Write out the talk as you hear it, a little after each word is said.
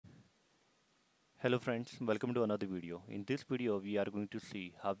Hello friends, welcome to another video. In this video, we are going to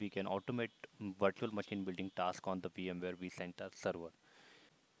see how we can automate virtual machine building task on the VMware vCenter server.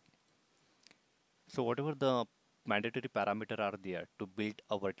 So whatever the mandatory parameter are there to build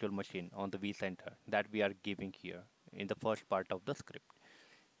a virtual machine on the vCenter that we are giving here in the first part of the script.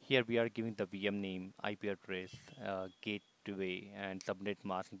 Here we are giving the VM name, IP address, gateway and subnet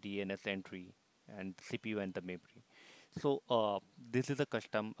mask, DNS entry and CPU and the memory. So this is a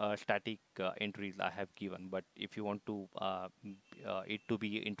custom static entries I have given, but if you want to it to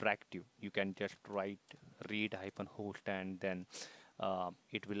be interactive, you can just write read hyphen host and then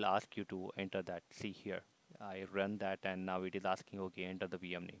it will ask you to enter that. See here, I run that and now it is asking, okay, enter the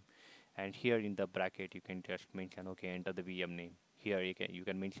VM name. And here in the bracket, you can just mention, okay, enter the VM name. Here you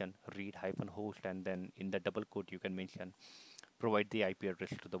can mention read hyphen host and then in the double quote, you can mention provide the IP address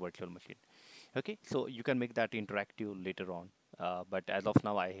to the virtual machine. Okay, so you can make that interactive later on. But as of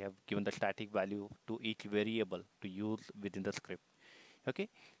now, I have given the static value to each variable to use within the script. Okay,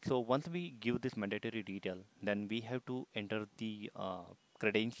 so once we give this mandatory detail, then we have to enter the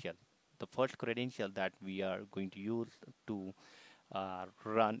credential, the first credential that we are going to use to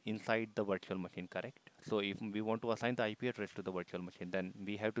run inside the virtual machine, correct? So if we want to assign the IP address to the virtual machine, then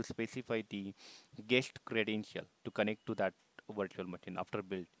we have to specify the guest credential to connect to that virtual machine after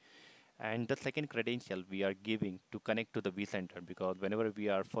build. And the second credential we are giving to connect to the vCenter, because whenever we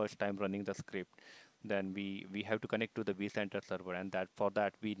are first time running the script, then we have to connect to the vCenter server, and that for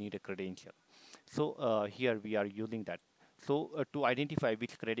that we need a credential. So here we are using that. So to identify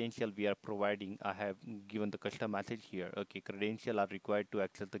which credential we are providing, I have given the custom message here. Okay, credential are required to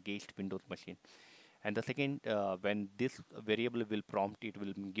access the guest Windows machine. And the second, when this variable will prompt, it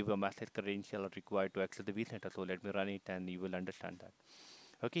will give a message credential are required to access the vCenter. So let me run it, and you will understand that.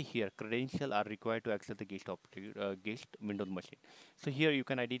 Okay, here credential are required to access the guest Windows machine. So here you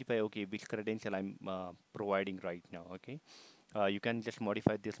can identify, okay, which credential I'm providing right now. Okay, you can just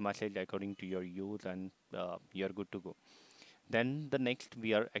modify this message according to your use, and you're good to go. Then the next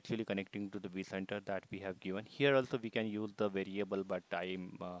we are actually connecting to the vCenter that we have given. Here also we can use the variable, but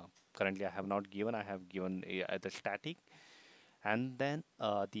I'm currently I have not given. I have given as a static, and then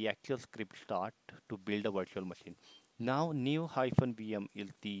the actual script start to build a virtual machine. Now new hyphen VM is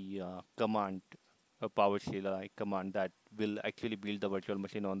the command, a PowerShell command that will actually build the virtual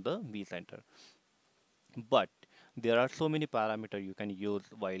machine on the vCenter. But there are so many parameters you can use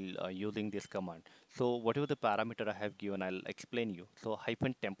while using this command. So whatever the parameter I have given, I'll explain you. So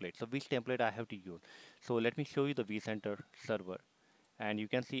hyphen template. So which template I have to use? So let me show you the vCenter server, and you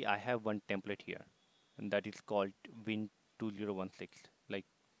can see I have one template here, and that is called Win2016, like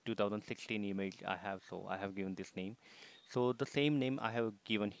 2016 image I have. So I have given this name. So the same name I have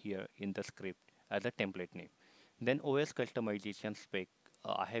given here in the script as a template name. Then OS customization spec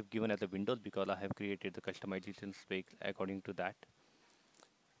I have given as a Windows because I have created the customization spec according to that.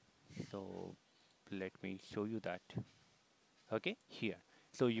 So let me show you that. Okay, here.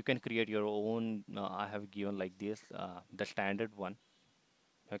 So you can create your own. I have given like this, the standard one.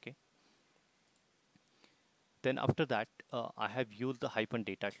 Okay. Then after that, I have used the hyphen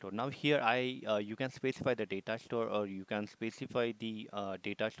data store. Now here you can specify the data store, or you can specify the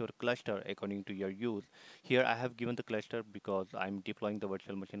data store cluster according to your use. Here I have given the cluster because I'm deploying the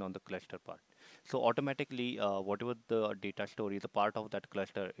virtual machine on the cluster part. So automatically, whatever the data store is a part of that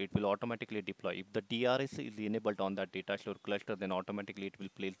cluster, it will automatically deploy. If the DRS is enabled on that data store cluster, then automatically it will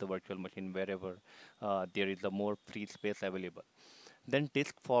place the virtual machine wherever there is a more free space available. Then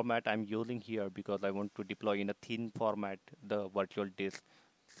disk format I'm using here because I want to deploy in a thin format the virtual disk.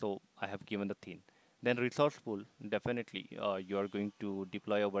 So I have given the thin. Then resource pool, definitely you are going to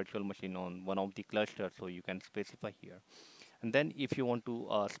deploy a virtual machine on one of the clusters, so you can specify here. And then if you want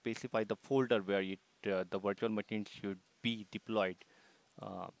to specify the folder where the virtual machine should be deployed,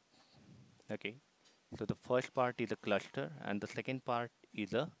 uh, okay. So the first part is a cluster, and the second part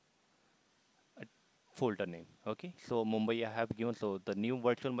is a folder name. Okay, so Mumbai I have given, so the new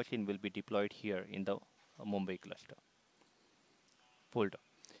virtual machine will be deployed here in the Mumbai cluster folder.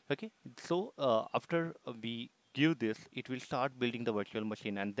 Okay, so after we give this, it will start building the virtual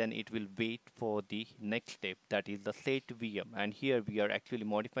machine, and then it will wait for the next step, that is the set VM. And here we are actually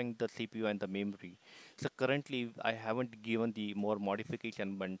modifying the CPU and the memory. So currently I haven't given the more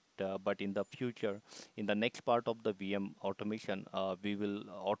modification, but in the future, in the next part of the VM automation, we will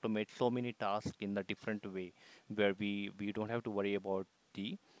automate so many tasks in a different way, where we don't have to worry about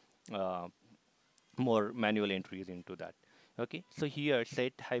the uh, more manual entries into that. Okay, so here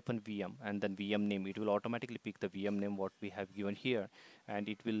set hyphen VM and then VM name. It will automatically pick the VM name what we have given here, and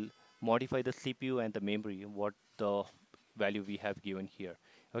it will modify the CPU and the memory what the value we have given here.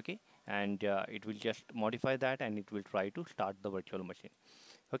 Okay, and it will just modify that and it will try to start the virtual machine.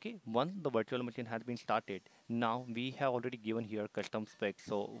 Okay, once the virtual machine has been started, now we have already given here custom specs.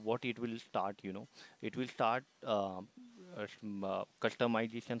 So what it will start, it will start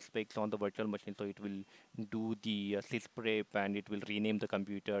customization specs on the virtual machine. So it will do the sys prep and it will rename the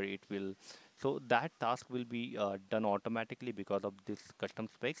computer. It will, so that task will be done automatically because of this custom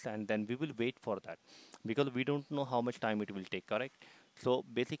specs, and then we will wait for that because we don't know how much time it will take. Correct. So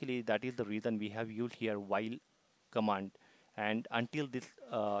basically, that is the reason we have used here while command, and until this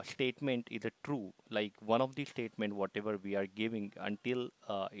statement is a true, like one of the statement whatever we are giving, until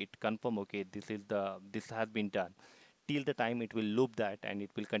it confirm okay this has been done, till the time it will loop that and it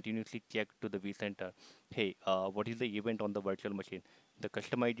will continuously check to the vCenter, hey, what is the event on the virtual machine, the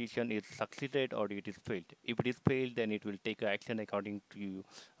customization is succeeded or it is failed. If it is failed, then it will take action according to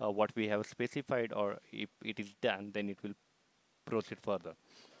what we have specified, or if it is done, then it will proceed further.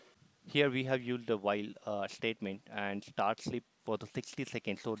 Here we have used the while statement and start sleep for the 60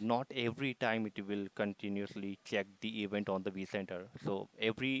 seconds. So not every time it will continuously check the event on the vCenter. So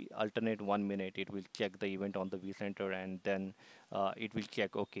every alternate 1 minute it will check the event on the vCenter, and then it will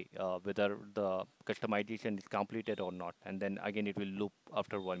check okay whether the customization is completed or not, and then again it will loop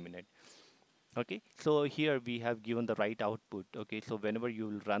after 1 minute. Okay, so here we have given the right output. Okay, so whenever you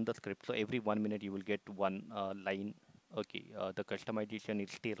will run the script, so every 1 minute you will get one line. Okay, the customization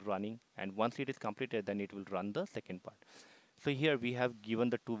is still running, and once it is completed, then it will run the second part. So here we have given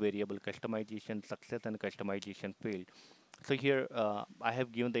the two variable customization success and customization failed. So here I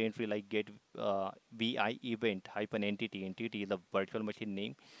have given the entry like get vi event hyphen entity. Entity is a virtual machine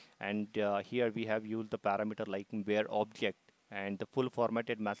name, and here we have used the parameter like where object, and the full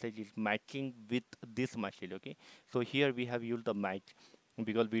formatted message is matching with this machine. Okay, so here we have used the match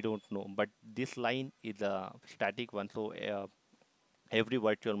because we don't know, but this line is a static one. So every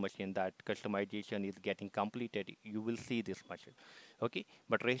virtual machine that customization is getting completed, you will see this machine. Okay,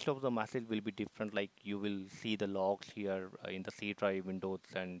 but rest of the message will be different, like you will see the logs here in the C drive windows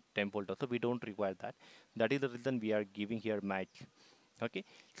and temp folder. So we don't require that. That is the reason we are giving here match. Okay,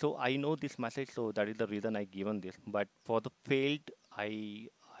 so I know this message, so that is the reason I given this. But for the failed, I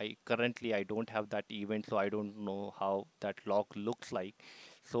currently I don't have that event, so I don't know how that log looks like.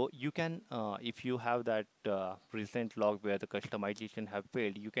 So you can, if you have that recent log where the customization have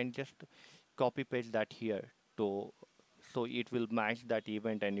failed, you can just copy paste that here to, so it will match that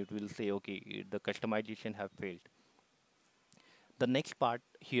event and it will say okay the customization have failed. The next part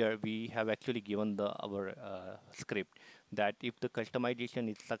here we have actually given the our script that if the customization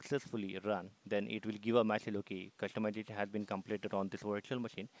is successfully run, then it will give a message okay customization has been completed on this virtual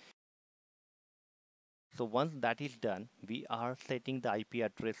machine. So once that is done, we are setting the IP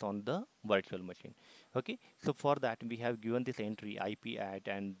address on the virtual machine. Okay, so for that we have given this entry IP add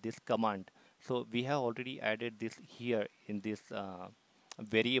and this command. So we have already added this here in this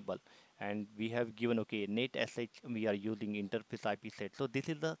variable, and we have given okay net sh we are using interface IP set. So this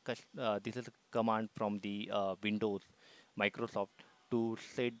is the this is a command from the Windows Microsoft to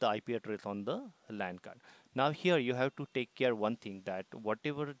set the IP address on the LAN card. Now here you have to take care one thing, that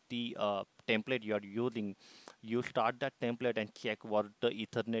whatever the template you are using, you start that template and check what the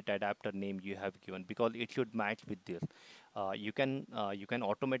Ethernet adapter name you have given, because it should match with this. You can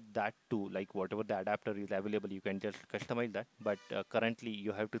automate that too, like whatever the adapter is available, you can just customize that. But currently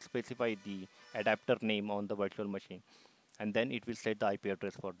you have to specify the adapter name on the virtual machine, and then it will set the IP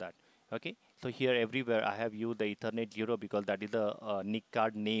address for that. Okay, so here everywhere I have used the Ethernet 0 because that is the NIC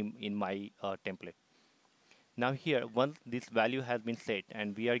card name in my template. Now here, once this value has been set,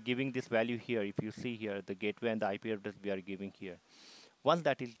 and we are giving this value here, if you see here, the gateway and the IP address we are giving here. Once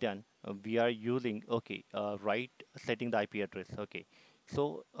that is done, we are using, okay, right, setting the IP address, okay.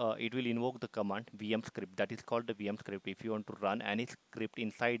 So it will invoke the command VM script, that is called the VM script. If you want to run any script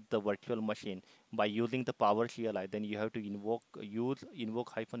inside the virtual machine by using the PowerCLI, then you have to use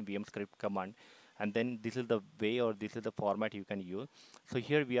invoke hyphen VM script command, and then this is the way, or this is the format you can use. So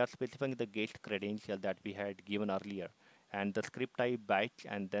here we are specifying the guest credential that we had given earlier, and the script type batch,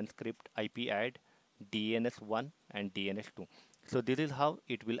 and then script IP add DNS1 and DNS2. So this is how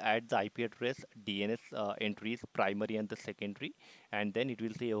it will add the IP address, DNS entries, primary and the secondary, and then it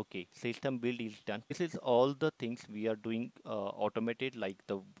will say, okay, system build is done. This is all the things we are doing automated, like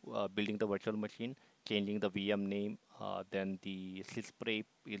the building the virtual machine, changing the VM name, then the sysprep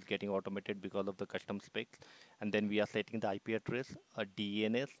is getting automated because of the custom specs, and then we are setting the IP address, a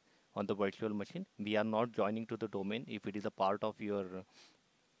DNS on the virtual machine. We are not joining to the domain. If it is a part of your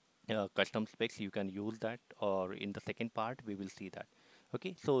custom specs, you can use that, or in the second part we will see that.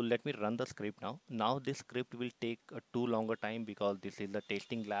 Okay, so let me run the script now. Now this script will take a too longer time because this is the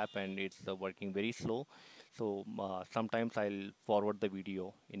testing lab and it's working very slow. So sometimes I'll forward the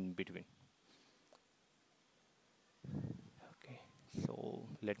video in between. Okay, so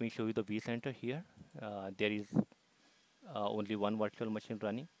let me show you the vCenter here. There is only one virtual machine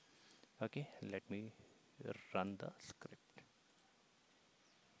running. Okay, let me run the script.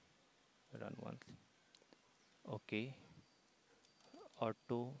 Run once. Okay,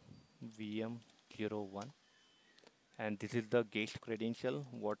 auto VM01, and this is the guest credential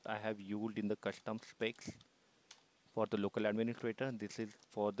what I have used in the custom specs for the local administrator. This is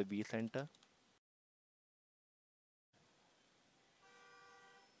for the vCenter.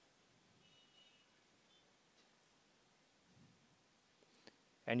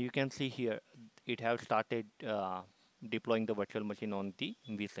 And you can see here it have started deploying the virtual machine on the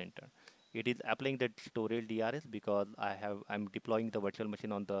vCenter. It is applying the storage DRS because I'm deploying the virtual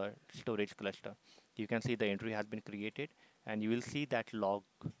machine on the storage cluster. You can see the entry has been created and you will see that log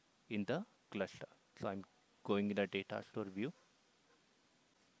in the cluster. So I'm going in the data store view.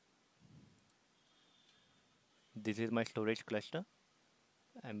 This is my storage cluster.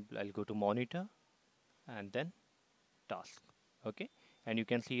 I'll go to monitor and then task. Okay, and you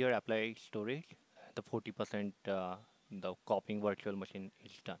can see here apply storage. The 40% the copying virtual machine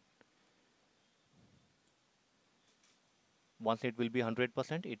is done. Once it will be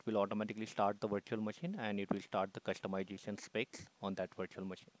 100%, it will automatically start the virtual machine and it will start the customization specs on that virtual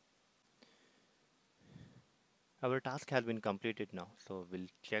machine. Our task has been completed now, so we'll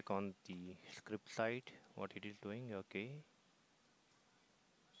check on the script side what it is doing. Okay.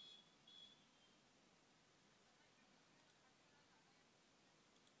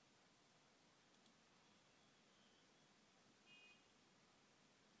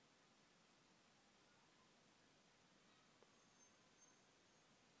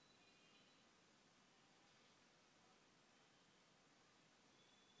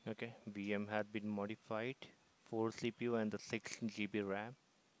 Okay, VM has been modified, 4 CPU and the 6 GB RAM,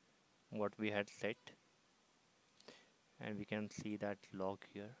 what we had set, and we can see that log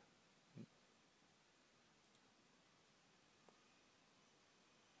here.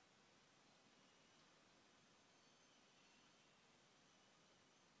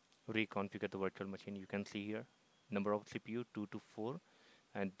 Reconfigure the virtual machine. You can see here number of CPU 2 to 4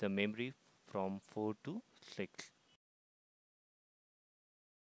 and the memory from 4 to 6.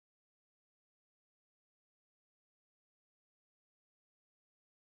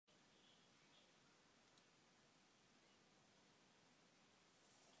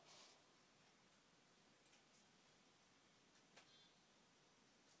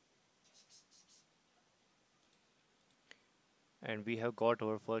 And we have got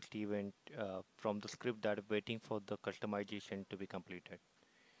our first event from the script that waiting for the customization to be completed.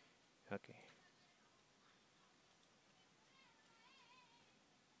 Okay.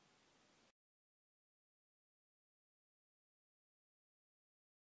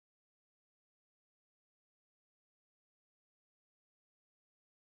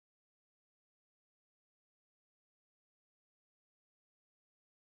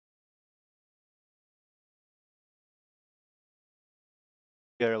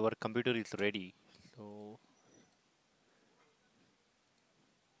 Here our computer is ready. So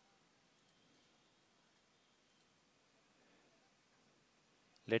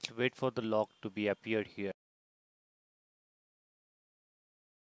let's wait for the log to be appeared here.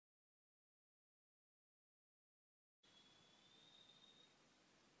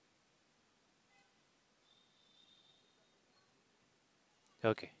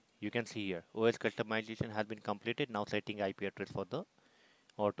 Okay, you can see here OS customization has been completed. Now setting IP address for the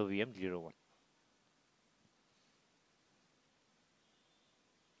auto VM01.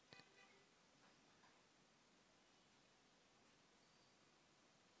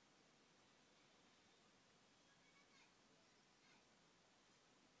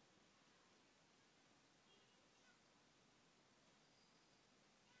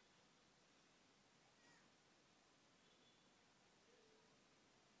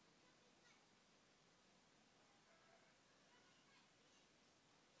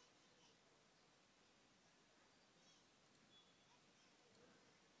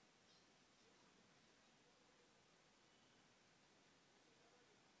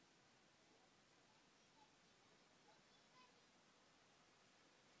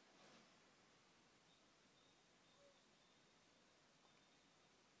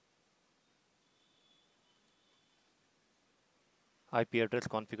 IP address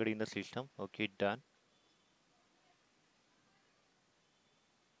configured in the system. Okay, done.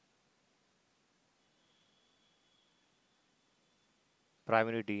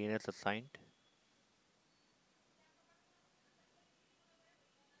 Primary DNS assigned.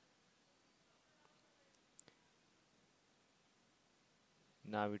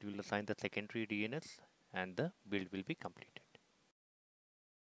 Now it will assign the secondary DNS and the build will be completed.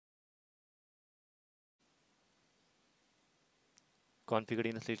 Configured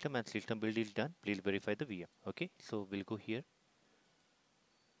in the system and system build is done. Please verify the VM. Okay, so we'll go here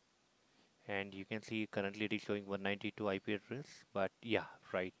and you can see currently it is showing 192 IP address, but yeah,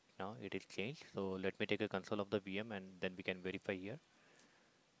 right now it is changed. So let me take a console of the VM and then we can verify here.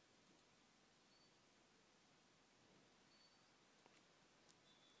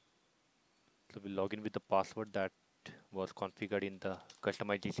 So we'll log in with the password that was configured in the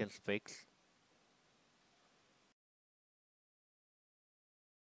customization specs.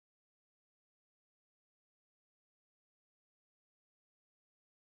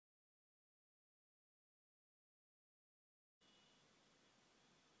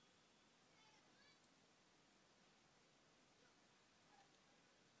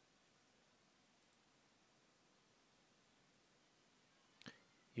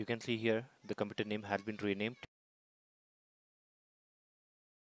 You can see here the computer name has been renamed.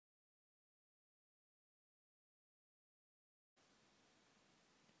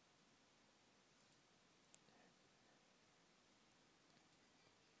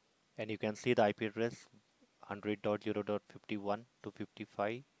 And you can see the IP address 100.0.51 to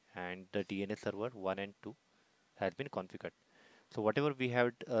 55 and the DNS server 1 and 2 has been configured. So whatever we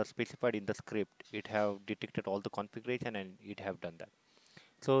have specified in the script, it have detected all the configuration and it have done that.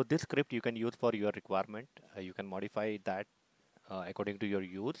 So this script you can use for your requirement. You can modify that according to your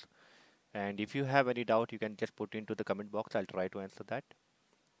use. And if you have any doubt, you can just put into the comment box. I'll try to answer that.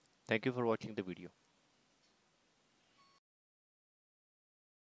 Thank you for watching the video.